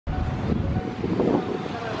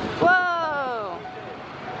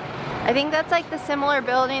I think that's like the similar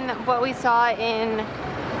building that what we saw in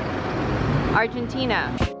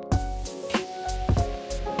Argentina.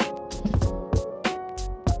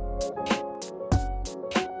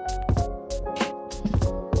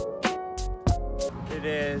 It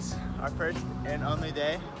is our first and only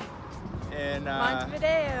day in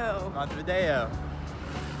Montevideo.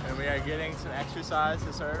 And we are getting some exercise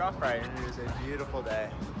to start it off right, and it is a beautiful day.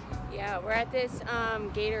 Yeah, we're at this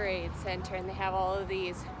Gatorade center, and they have all of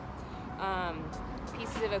these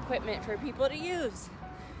pieces of equipment for people to use.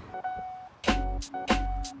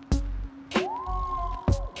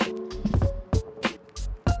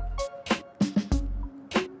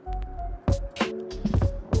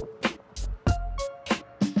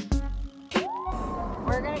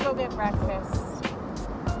 We're gonna go get breakfast.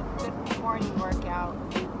 Good morning workout.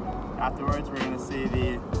 Afterwards, we're gonna see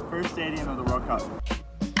the first stadium of the World Cup.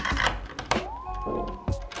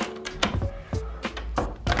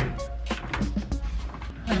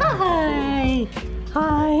 Hi!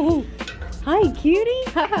 Hi! Hi, cutie!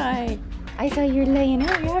 Hi! I saw you're laying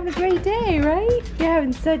out. You're having a great day, right? You're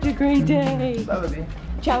having such a great day. Bye,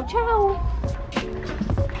 Ciao, ciao!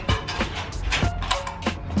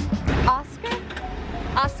 Oscar?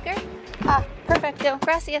 Oscar? Ah, perfecto.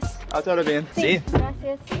 Gracias. I'll todo bien. Sí.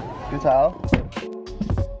 Gracias. Good towel.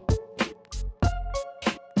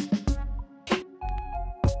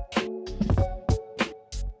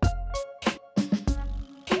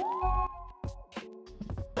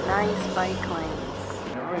 Nice bike lanes.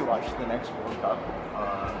 Whenever we watch the next World Cup,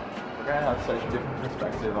 we're gonna have such a different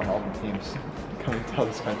perspective on all the teams coming to all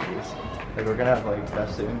these countries. Like, we're gonna have like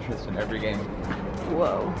vested interest in every game.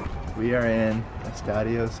 Whoa. We are in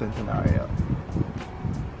Estadio Centenario.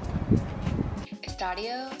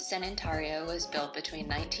 Estadio Centenario was built between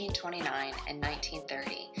 1929 and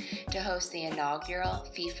 1930 to host the inaugural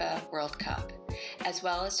FIFA World Cup, as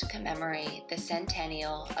well as to commemorate the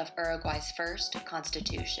centennial of Uruguay's first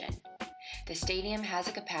constitution. The stadium has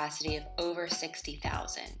a capacity of over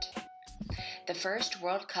 60,000. The first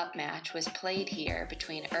World Cup match was played here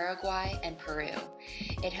between Uruguay and Peru.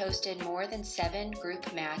 It hosted more than 7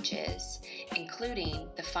 group matches, including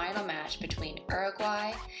the final match between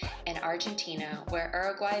Uruguay and Argentina, where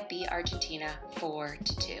Uruguay beat Argentina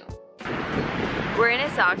 4-2. We're in a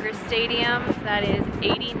soccer stadium that is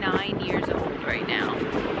 89 years old right now.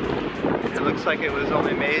 It looks like it was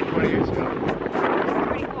only made 20 years ago. It's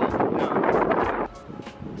pretty cool. Yeah.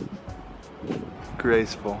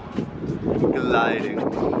 Graceful. Gliding.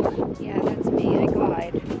 Yeah, that's me. I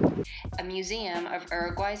glide. A museum of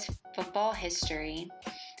Uruguay's football history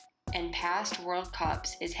and past World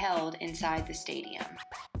Cups is held inside the stadium.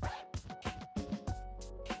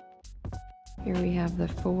 Here we have the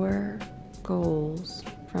 4 goals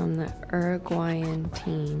from the Uruguayan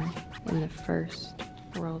team in the first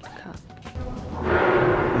World Cup.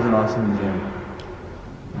 It's an awesome museum.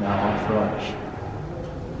 Now off for lunch.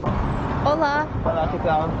 Hola! Hola, ¿qué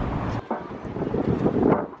tal?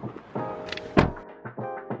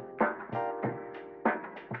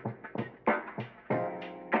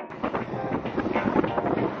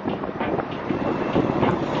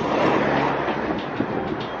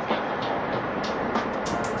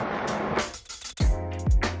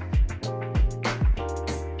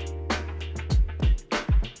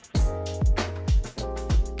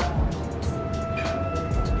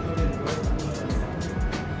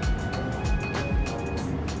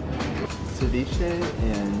 Ceviche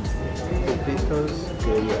and Popitos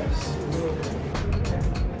Galles.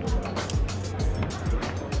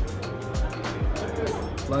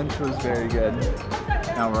 Lunch was very good.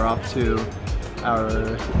 Now we're off to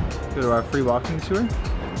go to our free walking tour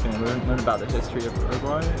and learn about the history of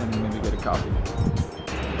Uruguay and maybe get a coffee.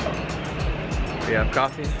 We have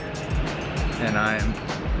coffee and I'm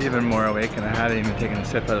even more awake and I haven't even taken a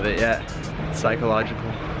sip of it yet. It's psychological.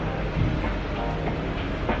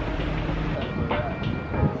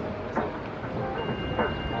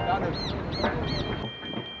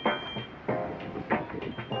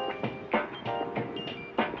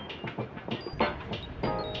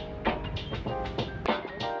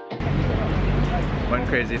 One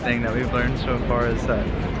crazy thing that we've learned so far is that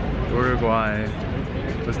Uruguay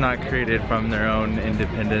was not created from their own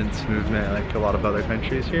independence movement like a lot of other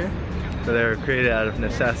countries here, but they were created out of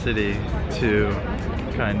necessity to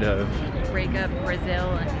kind of Break up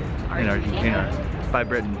Brazil and Argentina by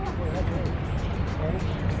Britain.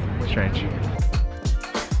 Strange.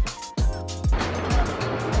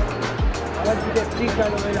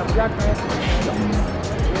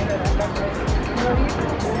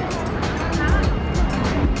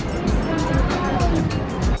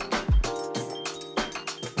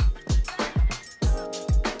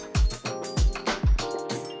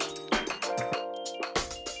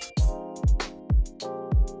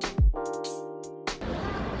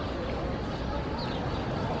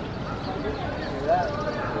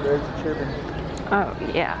 There's a chirping. Oh,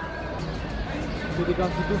 yeah. To the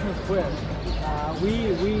Constitution Square.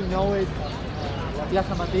 We know it as La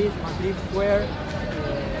Plaza Matriz, Matriz Square.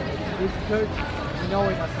 This church, we know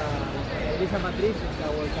it as Iglesia Matriz, it's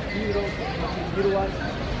our cathedral in Uruguay.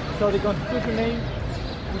 So the Constitution name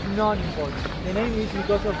is not important. The name is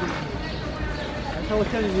because of the, as I was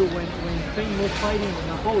telling you, when Spain was fighting with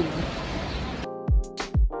Napoleon,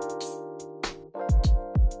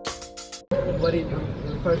 what it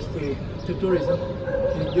refers to tourism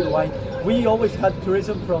in Uruguay. We always had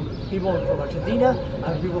tourism from people from Argentina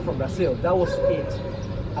and people from Brazil. That was it.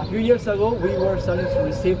 A few years ago, we were starting to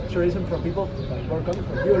receive tourism from people that were coming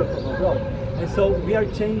from Europe, from abroad. And so we are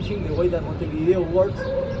changing the way that Montevideo works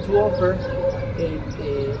to offer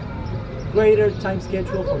a greater time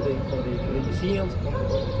schedule for the museums,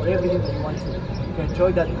 for everything that you want to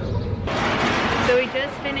enjoy that. So we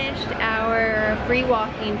just finished our free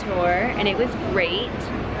walking tour and it was great.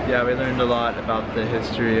 Yeah, we learned a lot about the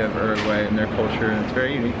history of Uruguay and their culture, and it's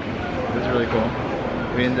very unique. It was really cool.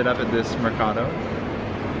 We ended up at this Mercado,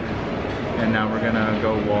 and now we're gonna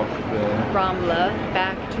go walk the Rambla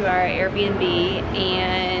back to our Airbnb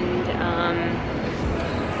and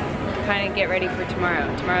kind of get ready for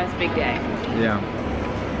tomorrow. Tomorrow's a big day. Yeah,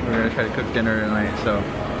 we're gonna try to cook dinner tonight, so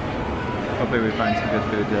hopefully we find some good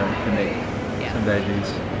food to make some veggies.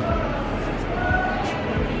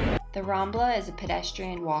 The Rambla is a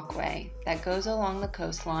pedestrian walkway that goes along the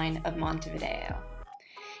coastline of Montevideo.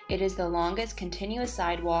 It is the longest continuous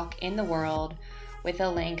sidewalk in the world with a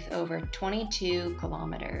length over 22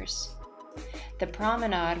 kilometers. The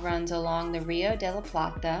promenade runs along the Rio de la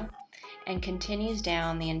Plata and continues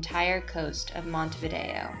down the entire coast of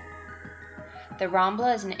Montevideo. The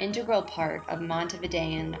Rambla is an integral part of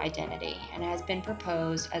Montevidean identity and has been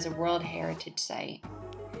proposed as a World Heritage Site.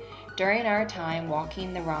 During our time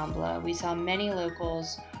walking the Rambla, we saw many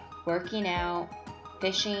locals working out,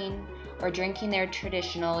 fishing, or drinking their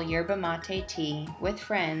traditional yerba mate tea with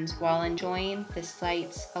friends while enjoying the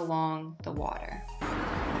sights along the water.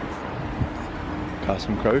 Got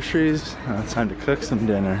some groceries. Now it's time to cook some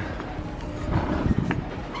dinner.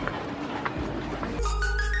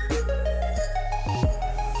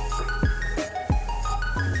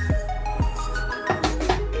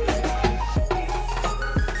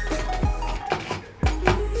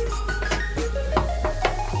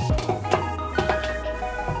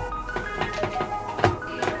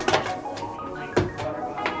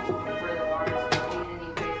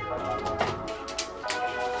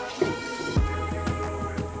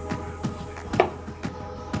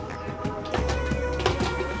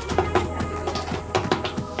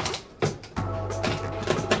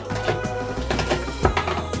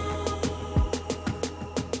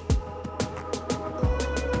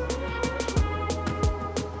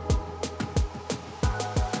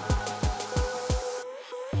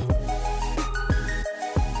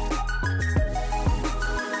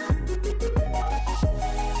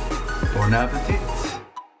 Bon appetit!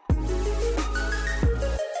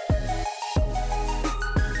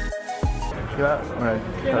 I'm gonna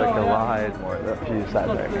try to glide more up to that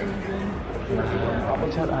direction.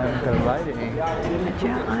 I'm gliding.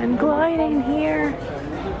 I'm gliding here.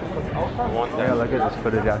 Yeah, look at this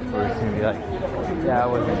footage afterwards and be like, yeah, I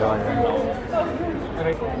wasn't gliding.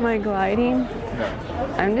 Am I gliding?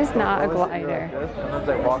 No. I'm just not a glider. Sometimes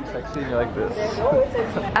I walk sexy and you're like this.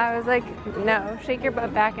 I was like, no, shake your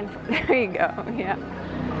butt back and forth. There you go, yeah.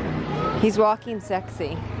 He's walking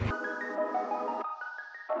sexy.